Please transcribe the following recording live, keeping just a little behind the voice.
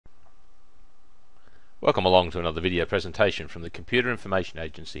Welcome along to another video presentation from the Computer Information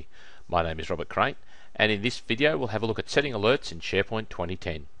Agency. My name is Robert Crane, and in this video we'll have a look at setting alerts in SharePoint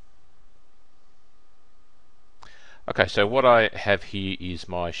 2010. Okay, so what I have here is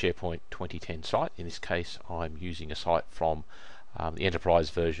my SharePoint 2010 site. In this case I'm using a site from the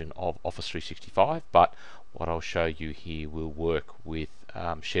enterprise version of Office 365, but what I'll show you here will work with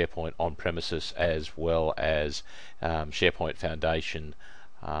SharePoint on premises as well as SharePoint Foundation,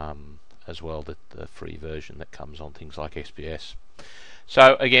 as well, the free version that comes on things like SPS.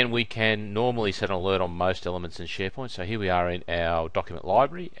 So again, we can normally set an alert on most elements in SharePoint. So here we are in our document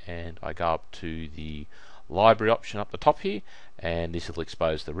library, and I go up to the library option up the top here, and this will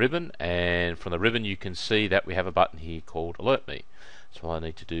expose the ribbon, and from the ribbon you can see that we have a button here called Alert Me. So all I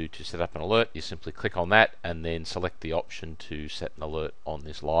need to do to set up an alert is simply click on that and then select the option to set an alert on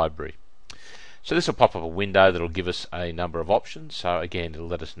this library. So this will pop up a window that will give us a number of options. So again, it'll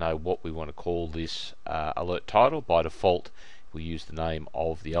let us know what we want to call this alert title. By default, we use the name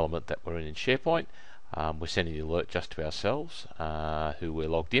of the element that we're in SharePoint. We're sending the alert just to ourselves, who we're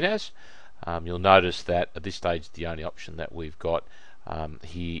logged in as. You'll notice that at this stage the only option that we've got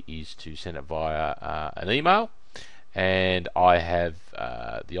here is to send it via an email. And I have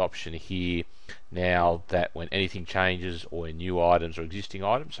the option here now that when anything changes or in new items or existing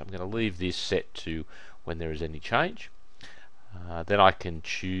items, I'm going to leave this set to when there is any change. Then I can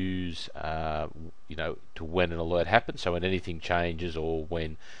choose to when an alert happens, so when anything changes or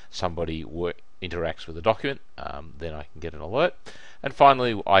when somebody interacts with a document, then I can get an alert. And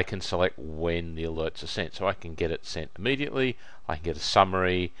finally I can select when the alerts are sent, so I can get it sent immediately, I can get a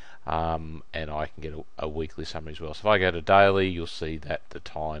summary, and I can get a weekly summary as well. So if I go to daily, you'll see that the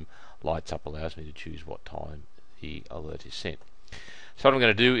time lights up, allows me to choose what time the alert is sent. So what I'm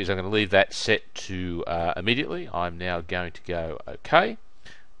going to do is I'm going to leave that set to immediately. I'm now going to go OK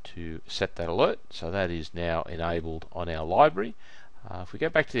to set that alert. So that is now enabled on our library. If we go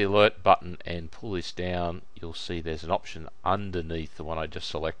back to the alert button and pull this down, you'll see there's an option underneath the one I just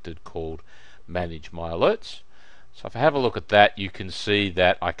selected called Manage My Alerts. So if I have a look at that, you can see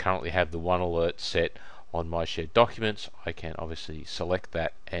that I currently have the one alert set on my shared documents. I can obviously select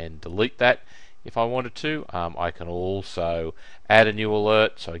that and delete that if I wanted to. I can also add a new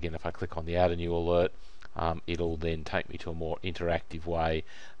alert. So again, if I click on the add a new alert, it'll then take me to a more interactive way,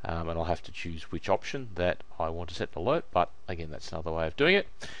 and I'll have to choose which option that I want to set an alert, but again, that's another way of doing it.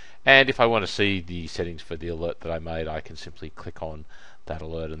 And if I want to see the settings for the alert that I made, I can simply click on that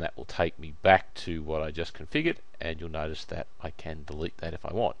alert and that will take me back to what I just configured, and you'll notice that I can delete that if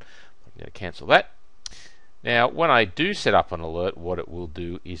I want. I'm going to cancel that. Now when I do set up an alert, what it will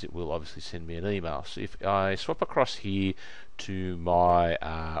do is it will obviously send me an email. So if I swap across here to my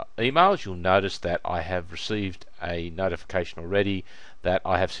emails, you'll notice that I have received a notification already that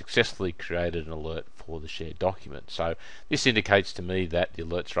I have successfully created an alert for the shared document. So this indicates to me that the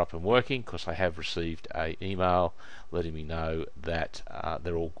alerts are up and working because I have received an email letting me know that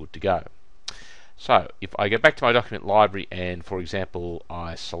they're all good to go. So if I go back to my document library and, for example,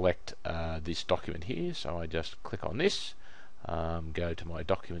 I select this document here, so I just click on this, go to my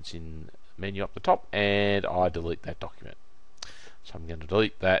documents in menu up the top, and I delete that document. So I'm going to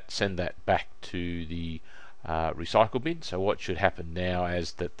delete that, send that back to the recycle bin. So what should happen now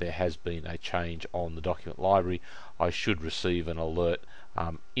is that there has been a change on the document library. I should receive an alert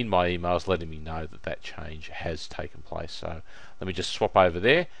in my emails letting me know that that change has taken place. So let me just swap over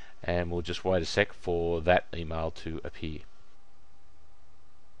there and we'll just wait a sec for that email to appear.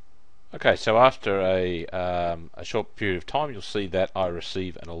 Okay, so after a short period of time, you'll see that I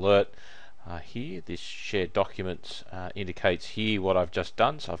receive an alert here. This shared documents indicates here what I've just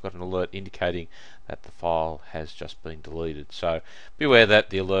done. So I've got an alert indicating that the file has just been deleted. So be aware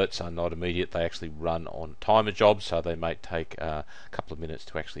that the alerts are not immediate. They actually run on timer jobs, so they may take a couple of minutes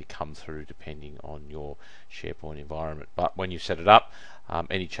to actually come through depending on your SharePoint environment. But when you set it up,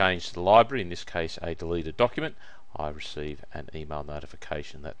 any change to the library, in this case a deleted document, I receive an email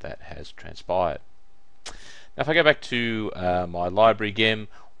notification that that has transpired. Now if I go back to my library again,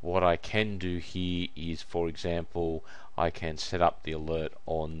 what I can do here is, for example, I can set up the alert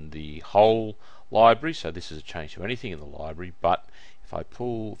on the whole library. So this is a change to anything in the library, but if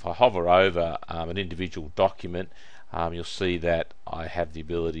I hover over an individual document, you'll see that I have the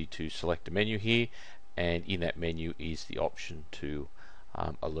ability to select a menu here, and in that menu is the option to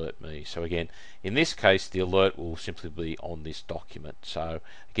alert me. So again, in this case the alert will simply be on this document. So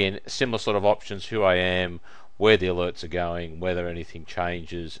again, similar sort of options: who I am, where the alerts are going, whether anything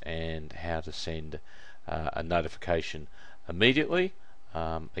changes, and how to send a notification immediately.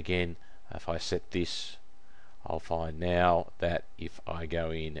 Again, if I set this I'll find now that if I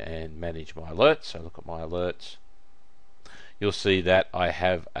go in and manage my alerts, so look at my alerts, you'll see that I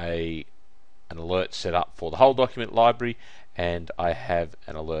have an alert set up for the whole document library, and I have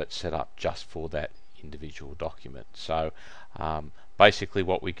an alert set up just for that individual document. So basically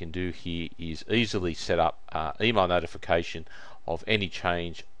what we can do here is easily set up email notification of any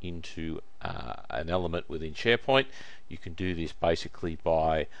change into an element within SharePoint. You can do this basically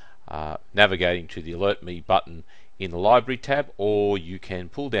by navigating to the Alert Me button in the Library tab, or you can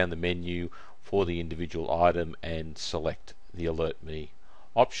pull down the menu for the individual item and select the Alert Me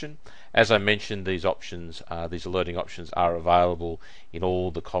option. As I mentioned, these options, these alerting options, are available in all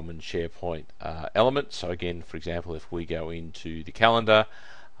the common SharePoint elements. So again, for example, if we go into the calendar,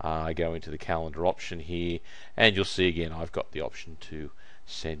 I go into the calendar option here, and you'll see again I've got the option to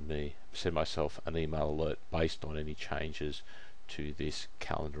send myself an email alert based on any changes to this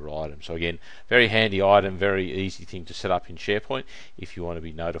calendar item. So again, very handy item, very easy thing to set up in SharePoint if you want to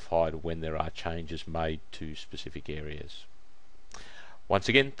be notified when there are changes made to specific areas. Once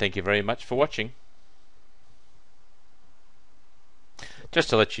again, thank you very much for watching. Just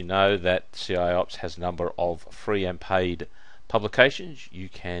to let you know that CIOps has a number of free and paid publications. You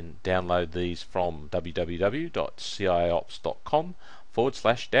can download these from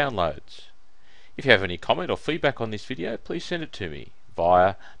www.ciops.com/downloads. If you have any comment or feedback on this video, please send it to me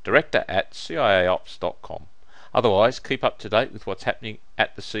via director@ciaops.com. Otherwise, keep up to date with what's happening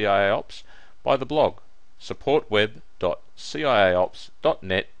at the CIAOps by the blog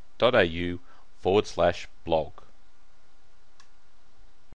supportweb.ciaops.net.au/blog.